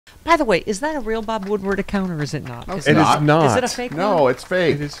By the way, is that a real Bob Woodward account or is it not? No, Is it is not. Is it a fake one? No, it's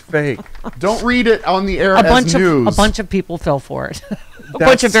fake. It is fake. Don't read it on the air A bunch news. of people fell for it. A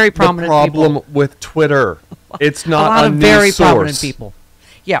bunch of very prominent the problem people. with Twitter. It's A not lot a of news very source. prominent people.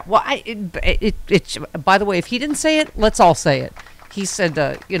 Yeah. Well, by the way, if he didn't say it, let's all say it. He said,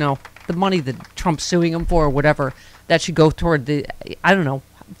 the money that Trump's suing him for, or whatever, that should go toward the, I don't know,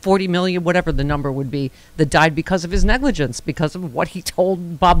 40 million, whatever the number would be, that died because of his negligence, because of what he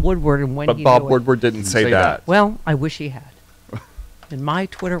told Bob Woodward and when he knew it. But Bob Woodward didn't say that. Well, I wish he had. In my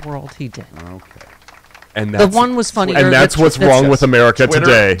Twitter world, he did. Okay. And the one was funny. And that's what's wrong with America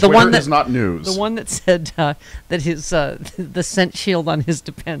today. The one that is not news. The one that said that his the scent shield on his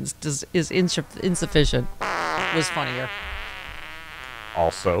Depends is insufficient was funnier.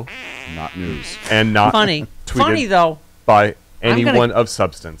 Also, not news. And not funny. Tweeted Funny though. By anyone of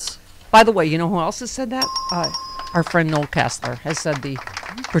substance. By the way, you know who else has said that? Our friend Noel Kastler has said the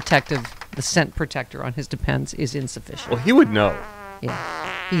scent protector on his Depends is insufficient. Well, he would know.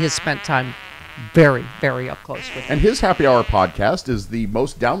 Yeah, he has spent time very, very up close with him. And his Happy Hour podcast is the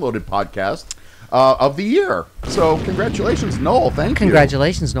most downloaded podcast of the year. So congratulations, Noel. Thank you.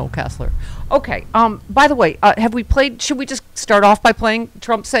 Congratulations, Noel Kastler. Okay. By the way, have we played? Should we just start off by playing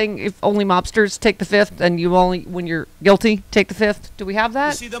Trump saying if only mobsters take the fifth, and you only when you're guilty take the fifth? Do we have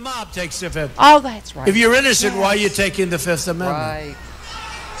that? You see, the mob takes the fifth. Oh, that's right. If you're innocent, why are you taking the Fifth Amendment? Right.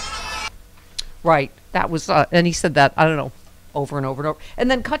 Right. That was, and he said that, I don't know, over and over and over. And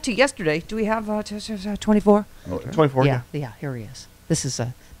then cut to yesterday. Do we have 24? Okay. 24. Yeah, here he is. This is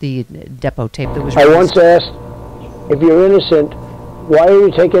the depot tape that was I released. once asked, if you're innocent, why are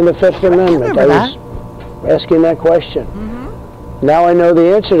you taking the Fifth Amendment? I was asking that question. Now I know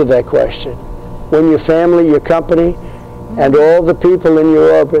the answer to that question. When your family, your company, and all the people in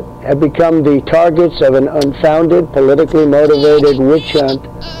your orbit have become the targets of an unfounded, politically motivated witch hunt,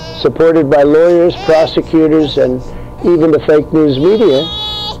 supported by lawyers, prosecutors, and even the fake news media,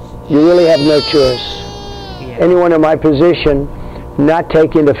 you really have no choice. Anyone in my position not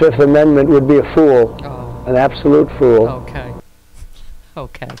taking the Fifth Amendment would be a fool, an absolute fool.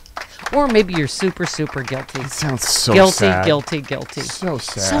 Okay. Or maybe you're super, super guilty. It sounds so guilty, sad. Guilty. So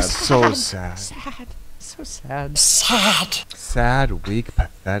sad. So sad. So sad. Sad, weak,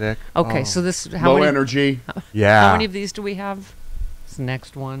 pathetic. Okay, so this how low many, energy. Yeah. How many of these do we have? This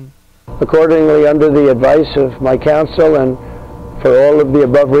next one. Accordingly, under the advice of my counsel and for all of the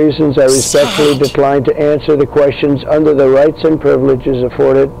above reasons, I respectfully decline to answer the questions under the rights and privileges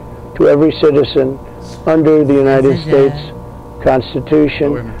afforded to every citizen under the United States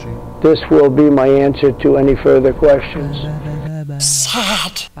Constitution. This will be my answer to any further questions.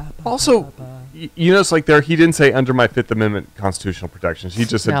 Also, you notice like there, he didn't say under my Fifth Amendment constitutional protections. He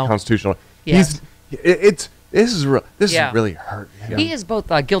just said constitutional. Yeah. This is really hurt him. He is both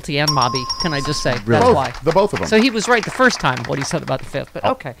guilty and mobby, can I just say? Really? That's why. The both of them. So he was right the first time, what he said about the fifth, but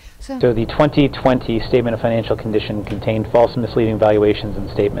okay. So the 2020 Statement of Financial Condition contained false and misleading valuations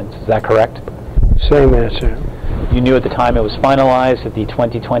and statements. Is that correct? Same answer. You knew at the time it was finalized that the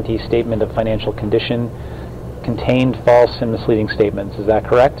 2020 Statement of Financial Condition contained false and misleading statements. Is that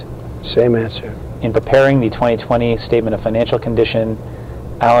correct? Same answer. In preparing the 2020 Statement of Financial Condition,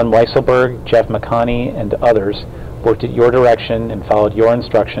 Alan Weisselberg, Jeff McConney, and others worked at your direction and followed your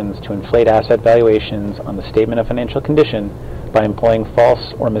instructions to inflate asset valuations on the Statement of Financial Condition by employing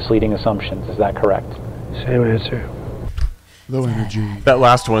false or misleading assumptions. Is that correct? Same answer. Low energy. That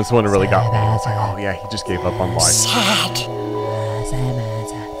last one is the one that really got me. I was like, oh yeah, he just gave up on life.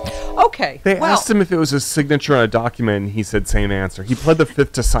 Okay. They asked him if it was a signature on a document, and he said same answer. He pled the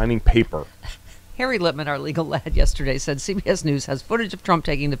fifth to signing paper. Harry Lippman, our legal lad, yesterday said CBS News has footage of Trump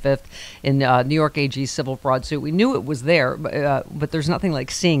taking the fifth in New York AG's civil fraud suit. We knew it was there, but there's nothing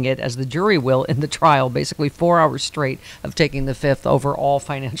like seeing it, as the jury will in the trial, basically 4 hours straight of taking the fifth over all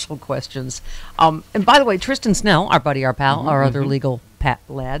financial questions. And by the way, Tristan Snell, our buddy, our pal, our other legal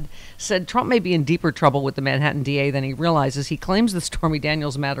lad, said Trump may be in deeper trouble with the Manhattan DA than he realizes. He claims the Stormy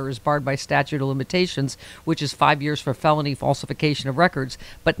Daniels matter is barred by statute of limitations, which is 5 years for felony falsification of records,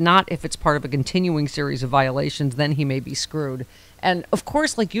 but not if it's part of a continuing series of violations. Then he may be screwed. And of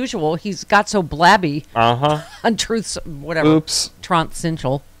course, like usual, he's got so blabby on truths, whatever. Oops.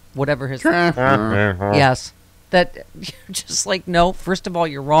 Trump-central, whatever his yes. That you're just like, no, first of all,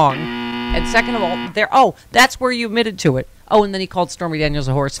 you're wrong. And second of all, that's where you admitted to it. Oh, and then he called Stormy Daniels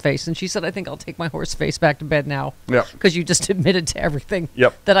a horse face, and she said, I think I'll take my horse face back to bed now. Yep. Because you just admitted to everything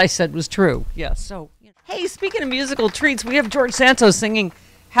that I said was true. Yeah, so. Hey, speaking of musical treats, we have George Santos singing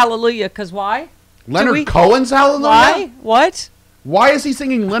Hallelujah, because why? Leonard Cohen's Hallelujah? Why? What? Why is he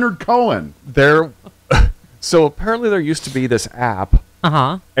singing Leonard Cohen? So apparently there used to be this app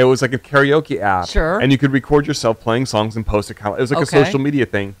It was like a karaoke app. Sure. And you could record yourself playing songs and post account. It was like a social media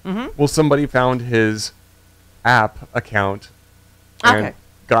thing. Well, somebody found his app account and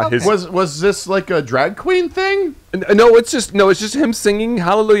got his. Was this like a drag queen thing? No, it's just him singing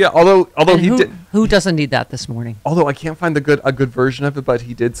Hallelujah. Although he did. Who doesn't need that this morning? Although I can't find a good version of it, but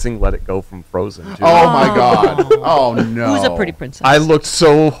he did sing "Let It Go" from Frozen. Too. Oh my God! Oh no! Who's a pretty princess? I looked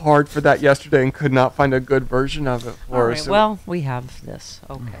so hard for that yesterday and could not find a good version of it for us. Well, we have this.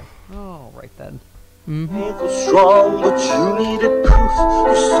 Okay. Oh, right then. Strong, but you needed proof.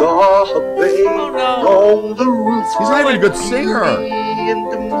 You saw her babe on the roof. He's not even a good singer. In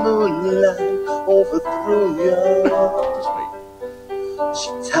the moonlight, overthrew you. She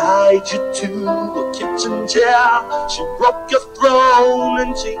tied you to a kitchen chair. She broke your throne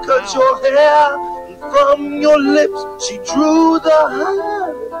and she cut your hair. And from your lips, she drew the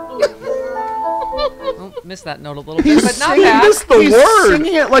hallelujah. Oh, missed that note a little bit, but not He's bad.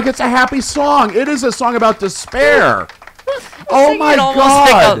 singing it like it's a happy song. It is a song about despair. Oh my almost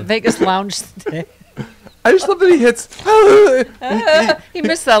God! like a Vegas lounge day. I just love that he hits. He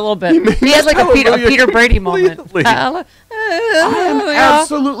missed that a little bit. He had like a Peter Brady moment. I am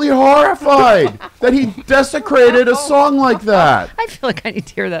absolutely horrified that he desecrated a song like that. I feel like I need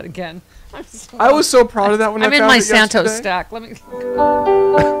to hear that again. I was so proud of that when I'm I in found my it Santos yesterday. stack. Let me. Faith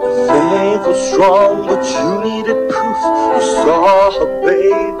was strong, but you needed proof. You saw her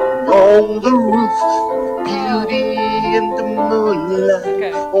babe on the roof. Beauty in the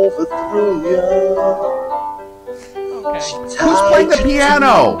moonlight overthrew you. Who's playing the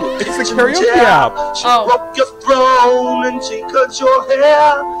piano? It's the karaoke app. She broke your throne and she cut your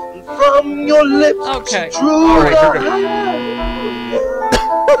hair. And from your lips, she drew the hallelujah.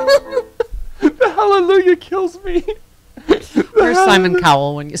 The hallelujah kills me. There's Simon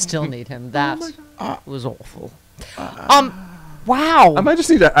Cowell when you still need him. That was awful. Wow. I might just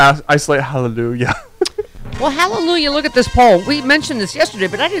need to isolate hallelujah. Well, hallelujah, look at this poll. We mentioned this yesterday,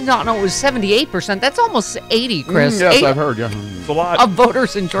 but I did not know it was 78%. That's almost 80, Chris. Yes, I've heard, It's a lot. Of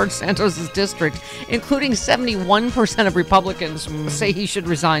voters in George Santos' district, including 71% of Republicans say he should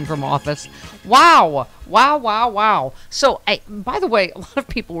resign from office. Wow. So, by the way, a lot of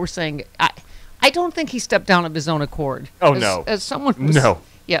people were saying, I don't think he stepped down of his own accord. Oh, no. As someone was, No.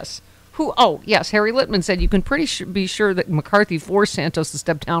 Yes. Harry Littman said you can be sure that McCarthy forced Santos to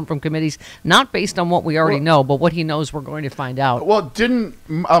step down from committees, not based on what we already know, but what he knows we're going to find out. Well, didn't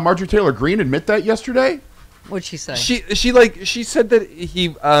Marjorie Taylor Greene admit that yesterday? What'd she say? She said that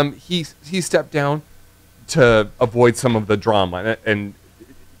he stepped down to avoid some of the drama and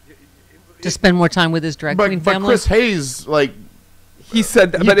to spend more time with his drag queen family. But Chris Hayes, he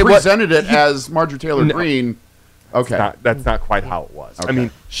said that, he presented it as Marjorie Taylor Greene. Okay, that's not quite how it was. Okay. I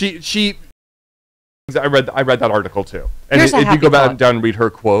mean, she. I read that article too, and Here's if you go thought. down and read her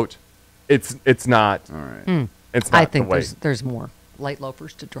quote, it's not. all right. It's not. I think the way. there's more light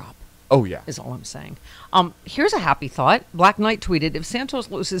loafers to drop. Oh yeah, is all I'm saying. Here's a happy thought. Black Knight tweeted, if Santos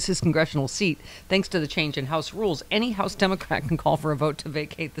loses his congressional seat, thanks to the change in House rules, any House Democrat can call for a vote to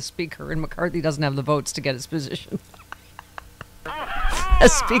vacate the Speaker, and McCarthy doesn't have the votes to get his position. A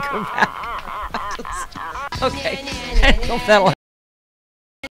Speaker back. Okay. I hope that'll.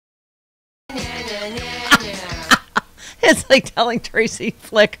 It's like telling Tracy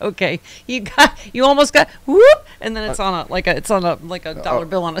Flick, okay, you almost got whoop, and then it's on a dollar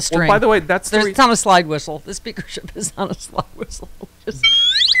bill on a string. Well, by the way, it's on a slide whistle. The speakership is on a slide whistle.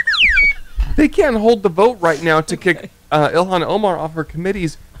 They can't hold the vote right now to kick Ilhan Omar off her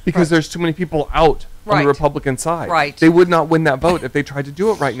committees because there's too many people out on the Republican side. Right. They would not win that vote if they tried to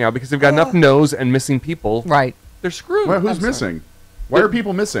do it right now because they've got enough no's and missing people. Right. They're screwed. Well, who's missing? Why are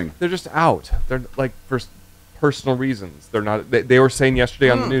people missing? They're just out. They're like for personal reasons. They're not. They were saying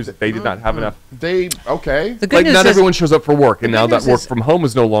yesterday on the news that they did not have enough. The good like news not is, everyone shows up for work, and now that work from home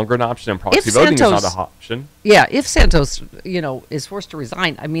is no longer an option, and proxy voting is not an option. Yeah, if Santos, is forced to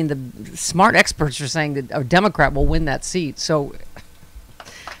resign, I mean, the smart experts are saying that a Democrat will win that seat. So.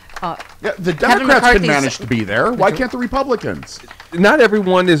 The Democrats can manage to be there. Why can't the Republicans? Not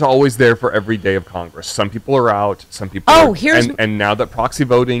everyone is always there for every day of Congress. Some people are out. Some people. And now that proxy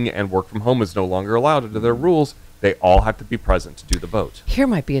voting and work from home is no longer allowed under their rules, they all have to be present to do the vote. Here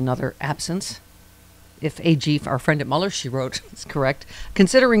might be another absence. If AG, our friend at Mueller, she wrote, is correct.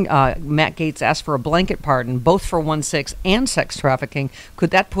 Considering Matt Gaetz asked for a blanket pardon, both for 1-6 and sex trafficking, could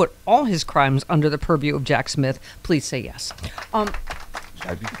that put all his crimes under the purview of Jack Smith? Please say yes.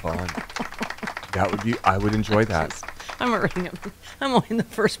 That'd be fun. That would be. I would enjoy that. I'm only in the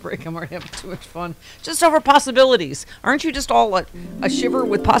first break. I'm already having too much fun. Just over possibilities. Aren't you just all a shiver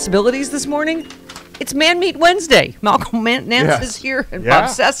with possibilities this morning? It's Man Meat Wednesday. Malcolm Nance is here, and Bob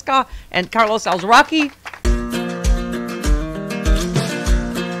Seska, and Carlos Alzraki.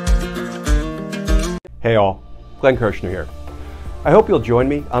 Hey all, Glenn Kirshner here. I hope you'll join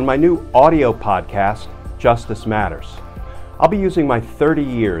me on my new audio podcast, Justice Matters. I'll be using my 30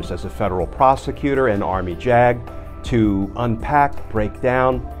 years as a federal prosecutor and Army JAG to unpack, break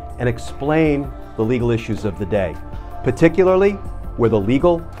down, and explain the legal issues of the day, particularly where the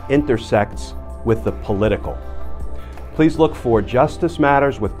legal intersects with the political. Please look for Justice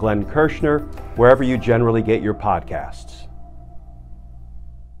Matters with Glenn Kirshner wherever you generally get your podcasts.